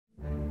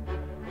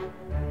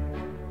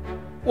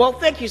Well,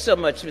 thank you so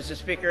much, Mr.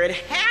 Speaker, and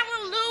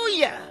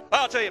hallelujah!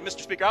 I'll tell you,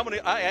 Mr. Speaker,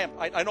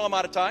 I know I'm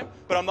out of time,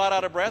 but I'm not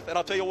out of breath, and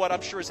I'll tell you what,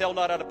 I'm sure as hell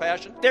not out of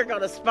passion. They're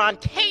going to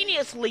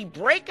spontaneously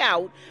break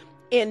out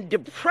in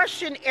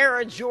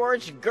Depression-era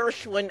George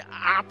Gershwin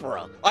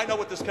opera. I know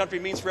what this country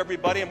means for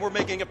everybody, and we're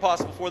making it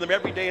possible for them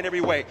every day in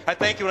every way. I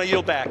thank you, and I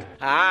yield back.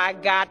 I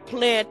got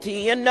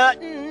plenty of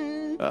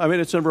nothing. I mean,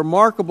 it's a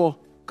remarkable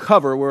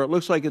cover where it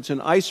looks like it's an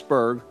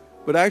iceberg,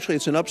 but actually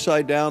it's an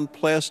upside-down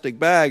plastic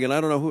bag, and I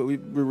don't know who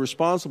would be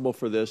responsible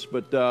for this,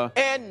 but...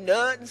 And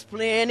nothing's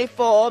plenty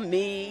for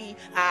me.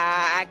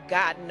 I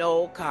got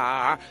no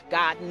car,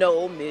 got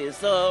no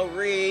misery.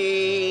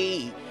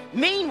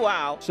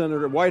 Meanwhile,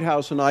 Senator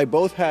Whitehouse and I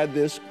both had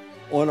this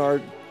in our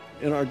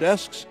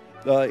desks,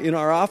 in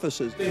our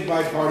offices. And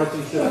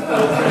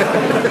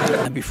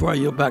before I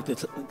yield back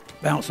the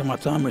balance of my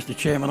time, Mr.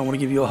 Chairman, I want to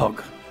give you a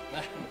hug.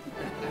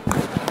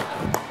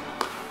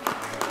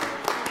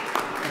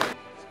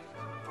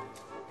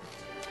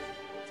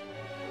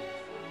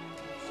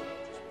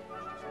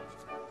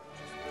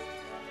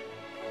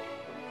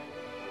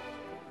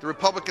 The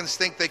Republicans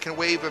think they can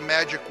wave a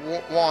magic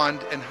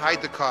wand and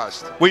hide the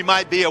cost. We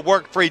might be a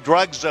work-free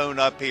drug zone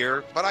up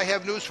here. But I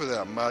have news for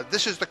them.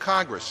 This is the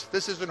Congress.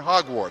 This isn't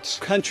Hogwarts.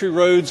 Country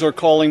roads are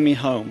calling me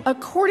home.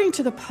 According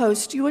to the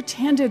Post, you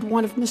attended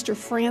one of Mr.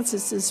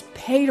 Francis's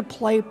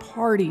pay-to-play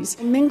parties,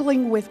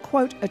 mingling with,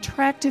 quote,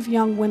 attractive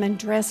young women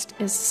dressed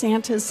as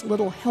Santa's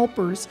little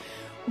helpers,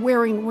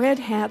 wearing red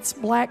hats,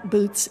 black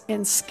boots,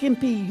 and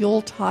skimpy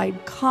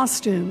Yuletide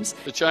costumes.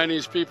 The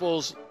Chinese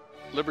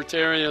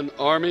Libertarian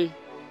Army.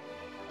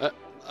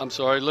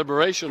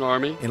 Liberation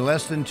Army. In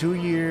less than 2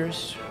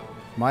 years,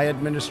 my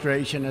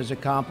administration has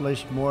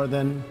accomplished more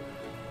than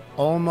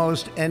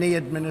almost any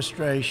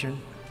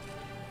administration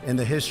in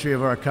the history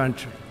of our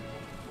country.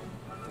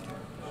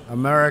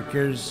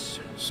 America's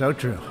so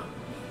true.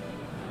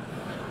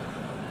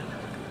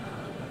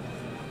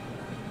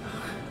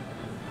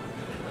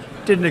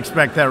 Didn't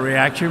expect that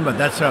reaction, but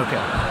that's okay.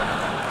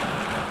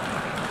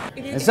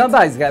 And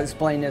somebody's got to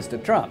explain this to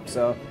Trump,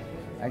 so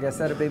I guess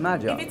that'll be my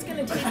job. If it's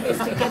going to take this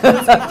to get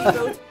those 50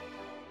 votes.